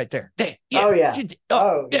shit right there. Damn. Yeah. Oh, yeah.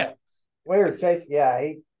 Oh, yeah. We were chasing,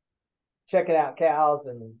 he checking out cows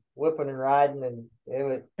and whipping and riding, and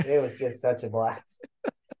it was just such a blast.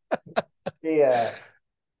 He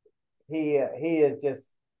is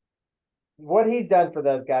just, what he's done for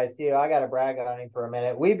those guys too. I got to brag on him for a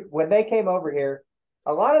minute. When they came over here,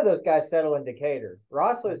 a lot of those guys settled in Decatur.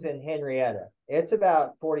 Ross was in Henrietta. It's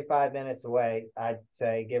about 45 minutes away, I'd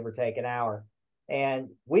say, give or take an hour. And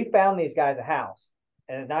we found these guys a house,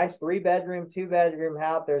 and a nice 3-bedroom, 2-bedroom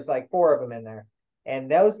house. There's like 4 of them in there. And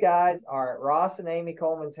those guys are at Ross and Amy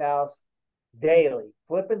Coleman's house daily,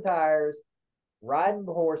 flipping tires, riding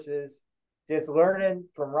horses, just learning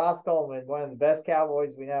from Ross Coleman, one of the best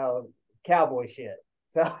cowboys we know, cowboy shit.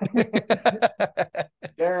 So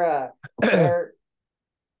they're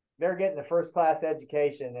getting a first-class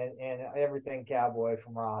education and everything cowboy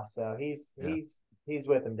from Ross. So he's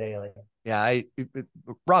with them daily. Yeah,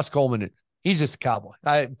 Ross Coleman, he's just a cowboy.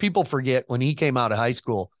 People forget when he came out of high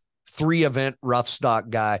school, 3-event rough stock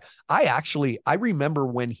guy. I remember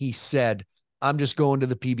when he said, I'm just going to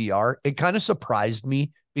the PBR. It kind of surprised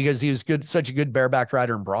me because he was such a good bareback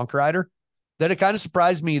rider and bronc rider, that it kind of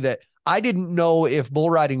surprised me that I didn't know if bull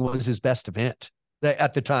riding was his best event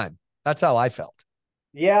at the time. That's how I felt.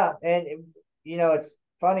 Yeah. And it's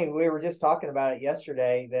funny. We were just talking about it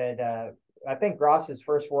yesterday that I think Ross's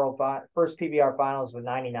first PBR finals was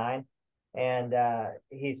 99. And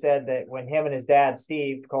he said that when him and his dad,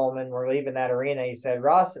 Steve Coleman, were leaving that arena, he said,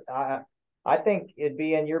 Ross, I think it'd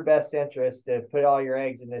be in your best interest to put all your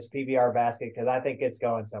eggs in this PBR basket, because I think it's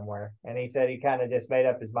going somewhere. And he said he kind of just made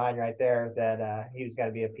up his mind right there that he was going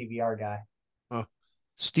to be a PBR guy.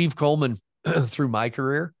 Steve Coleman, through my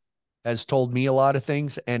career, has told me a lot of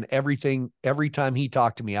things, and every time he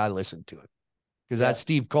talked to me, I listened to it, because that's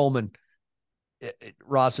Steve Coleman,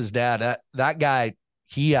 Ross's dad. That guy,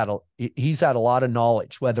 he's had a lot of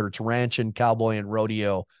knowledge, whether it's ranching, cowboy, and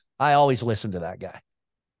rodeo. I always listen to that guy.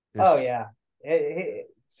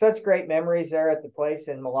 Such great memories there at the place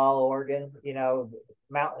in Malala, Oregon.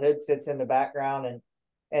 Mount Hood sits in the background,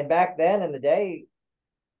 and back then in the day,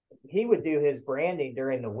 he would do his branding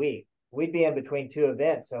during the week. We'd be in between 2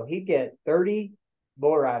 events, so he'd get 30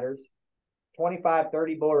 bull riders, 25,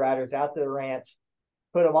 30 bull riders out to the ranch,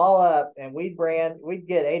 put them all up, and we'd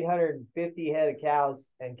get 850 head of cows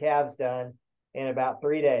and calves done in about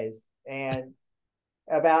 3 days. And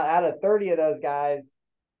about out of 30 of those guys,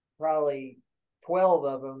 probably 12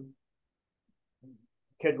 of them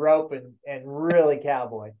could rope and really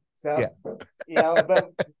cowboy. So,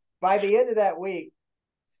 but by the end of that week,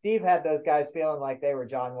 Steve had those guys feeling like they were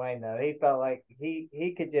John Wayne, though. He felt like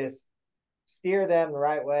he could just steer them the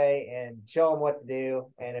right way and show them what to do.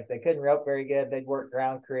 And if they couldn't rope very good, they'd work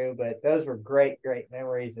ground crew. But those were great, great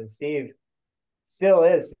memories. And Steve still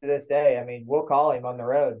is to this day. I mean, we'll call him on the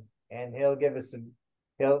road, and he'll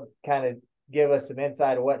kind of give us some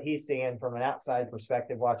insight of what he's seeing from an outside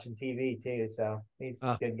perspective watching TV too. So he's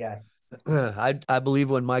a good guy. I believe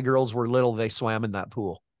when my girls were little, they swam in that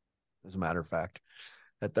pool, as a matter of fact,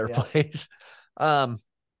 at their place. I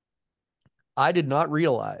did not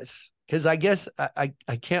realize, because I guess I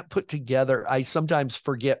can't put together. I sometimes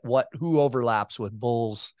forget who overlaps with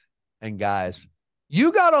bulls and guys.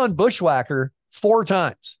 You got on Bushwacker 4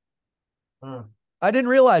 times. I didn't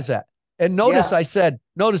realize that. And notice I said,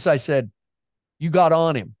 you got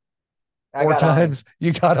on him 4 times.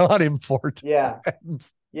 You got on him 4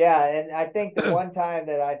 times. Yeah. And I think the one time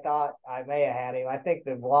that I thought I may have had him, I think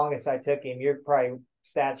the longest I took him, your probably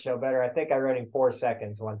stats show better, I think I rode him 4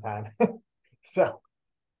 seconds one time. So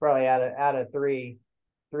probably out of three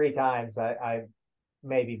times, I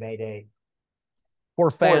maybe made 8. For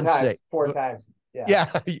fans' sake. 4 times. Yeah.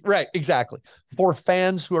 Yeah, right. Exactly. For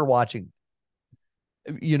fans who are watching,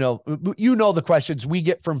 the questions we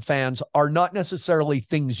get from fans are not necessarily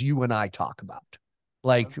things you and I talk about,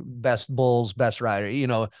 like best bulls, best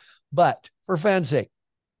rider, but for fans' sake,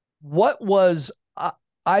 what was,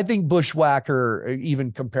 I think Bushwacker,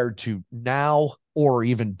 even compared to now or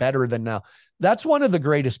even better than now, that's one of the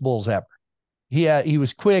greatest bulls ever. He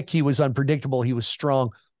was quick. He was unpredictable. He was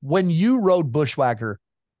strong. When you rode Bushwacker,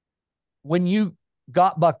 when you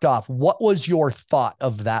got bucked off, what was your thought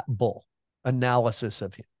of that bull? Analysis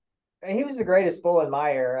of him? He was the greatest bull in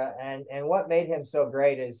my era, and what made him so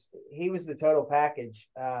great is he was the total package.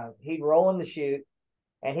 He'd roll in the chute,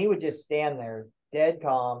 and he would just stand there, dead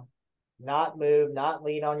calm, not move, not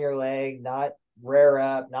lean on your leg, not rear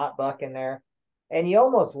up, not buck in there. And you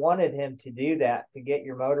almost wanted him to do that to get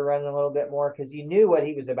your motor running a little bit more, because you knew what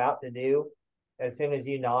he was about to do as soon as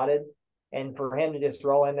you nodded. And for him to just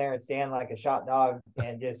roll in there and stand like a shot dog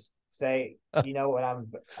and just say, you know what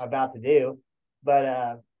I'm about to do.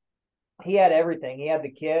 But he had everything. He had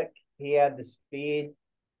the kick, he had the speed.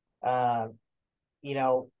 You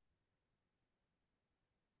know,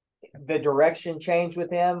 the direction change with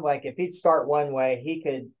him. Like if he'd start one way, he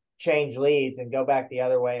could change leads and go back the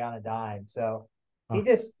other way on a dime. So he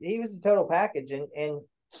was a total package, and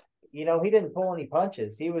he didn't pull any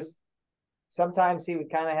punches. Sometimes he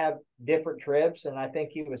would kind of have different trips, and I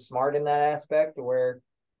think he was smart in that aspect, to where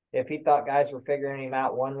if he thought guys were figuring him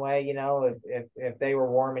out one way, if they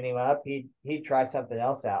were warming him up, he'd try something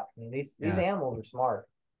else out. I mean, these animals are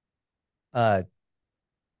smart.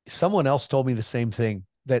 Someone else told me the same thing,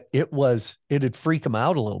 that it'd freak him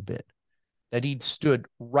out a little bit, that he'd stood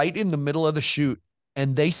right in the middle of the chute,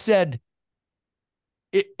 and they said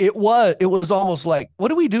it was almost like,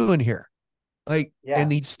 what are we doing here? Like, yeah.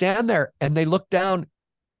 And he'd stand there, and they looked down,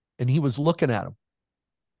 and he was looking at him.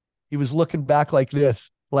 He was looking back like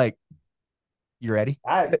this, like, you ready?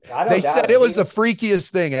 They said it was the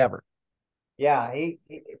freakiest thing ever. Yeah, he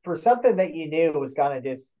for something that you knew was gonna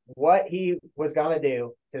just what he was gonna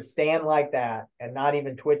do, to stand like that and not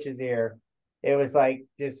even twitch his ear. It was like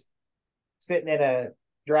just sitting in a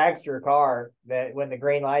dragster car that when the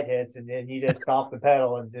green light hits, and then you just stomp the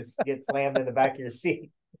pedal and just get slammed in the back of your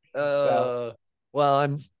seat.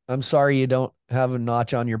 Well, I'm sorry you don't have a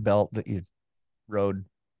notch on your belt that you rode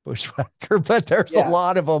Bushwacker, but there's a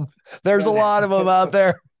lot of them. There's a lot of them out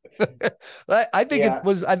there. I think it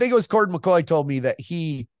was Cord McCoy told me that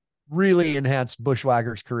he really enhanced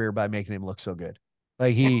Bushwacker's career by making him look so good.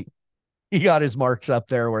 Like he got his marks up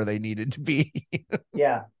there where they needed to be.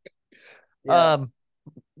 Yeah.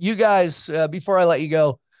 You guys, before I let you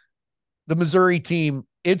go, the Missouri team,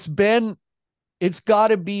 it's got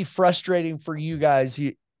to be frustrating for you guys.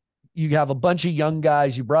 You have a bunch of young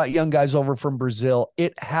guys. You brought young guys over from Brazil.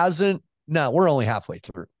 We're only halfway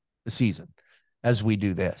through the season as we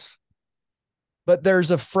do this, but there's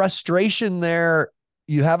a frustration there.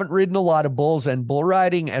 You haven't ridden a lot of bulls, and bull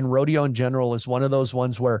riding and rodeo in general is one of those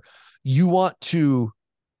ones where you want to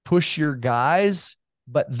push your guys,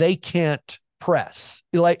 but they can't press.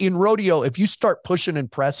 Like in rodeo, if you start pushing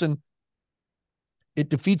and pressing, it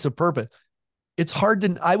defeats the purpose.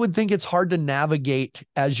 I would think it's hard to navigate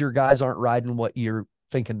as your guys aren't riding what you're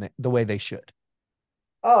thinking the way they should.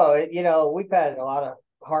 Oh, we've had a lot of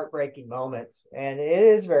heartbreaking moments, and it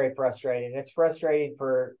is very frustrating. It's frustrating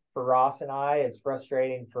for Ross and I. It's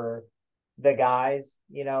frustrating for the guys.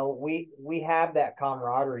 We have that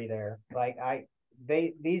camaraderie there. Like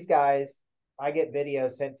these guys, I get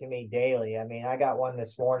videos sent to me daily. I mean, I got one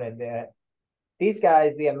this morning that these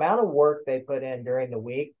guys, the amount of work they put in during the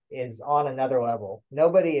week is on another level.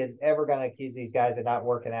 Nobody is ever going to accuse these guys of not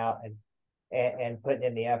working out and putting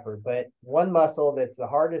in the effort. But one muscle that's the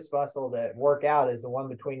hardest muscle to work out is the one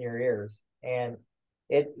between your ears. And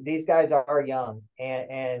these guys are young,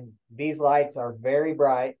 and these lights are very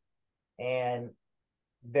bright. And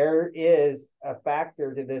there is a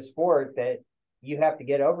factor to this sport that you have to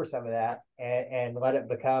get over some of that and let it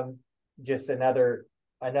become just another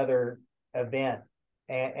event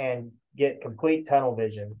and get complete tunnel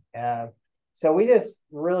vision. So we just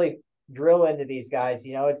really drill into these guys.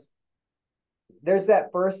 There's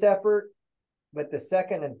that first effort, but the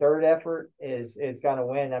second and third effort is going to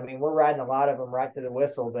win. I mean, we're riding a lot of them right to the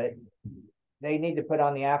whistle, but they need to put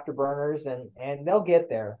on the afterburners, and they'll get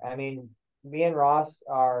there. I mean, me and Ross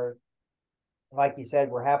are, like you said,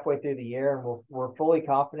 we're halfway through the year, and we're fully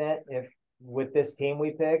confident with this team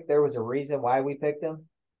we picked. There was a reason why we picked them,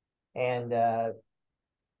 and they're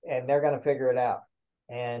going to figure it out.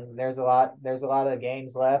 And there's a lot of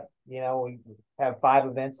games left. We have 5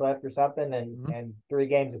 events left or something, and 3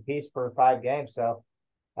 games apiece per 5 games. So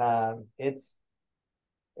there's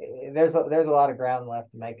a lot of ground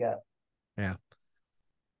left to make up. Yeah.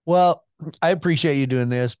 Well, I appreciate you doing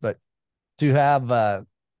this, but to have,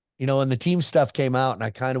 when the team stuff came out and I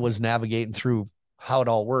kind of was navigating through how it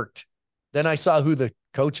all worked, then I saw who the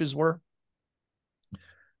coaches were.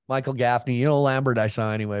 Michael Gaffney, Lambert I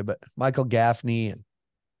saw anyway, but Michael Gaffney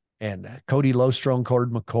and Cody Lowstrom,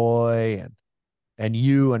 Cord McCoy, and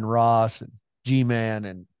you and Ross and G-Man.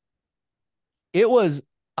 And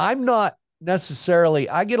I'm not necessarily,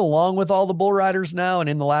 I get along with all the bull riders now and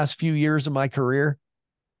in the last few years of my career,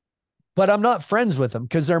 but I'm not friends with them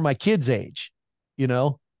because they're my kids' age.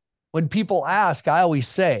 When people ask, I always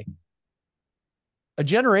say, a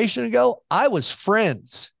generation ago, I was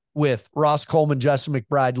friends with Ross Coleman, Justin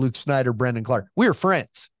McBride, Luke Snyder, Brendan Clark. We were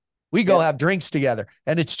friends. We go have drinks together,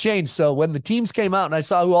 and it's changed. So when the teams came out and I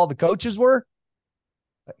saw who all the coaches were,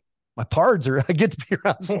 my pards I get to be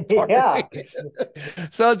around some pards. Yeah.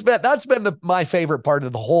 So that's been my favorite part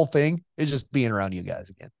of the whole thing, is just being around you guys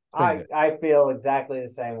again. I feel exactly the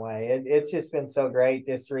same way. It's just been so great,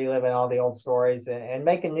 just reliving all the old stories and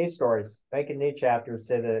making new stories, making new chapters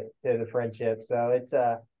to the friendship. So it's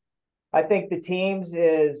I think the teams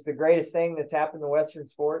is the greatest thing that's happened to Western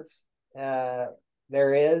sports. There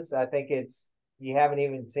is. I think you haven't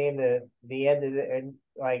even seen the end of it, and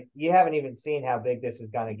like you haven't even seen how big this is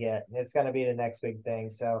going to get. It's going to be the next big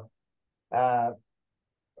thing. So I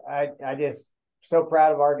just so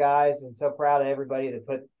proud of our guys and so proud of everybody that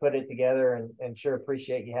put it together, and sure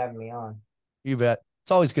appreciate you having me on. You bet.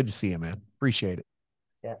 It's always good to see you, man. Appreciate it.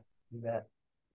 Yeah, you bet.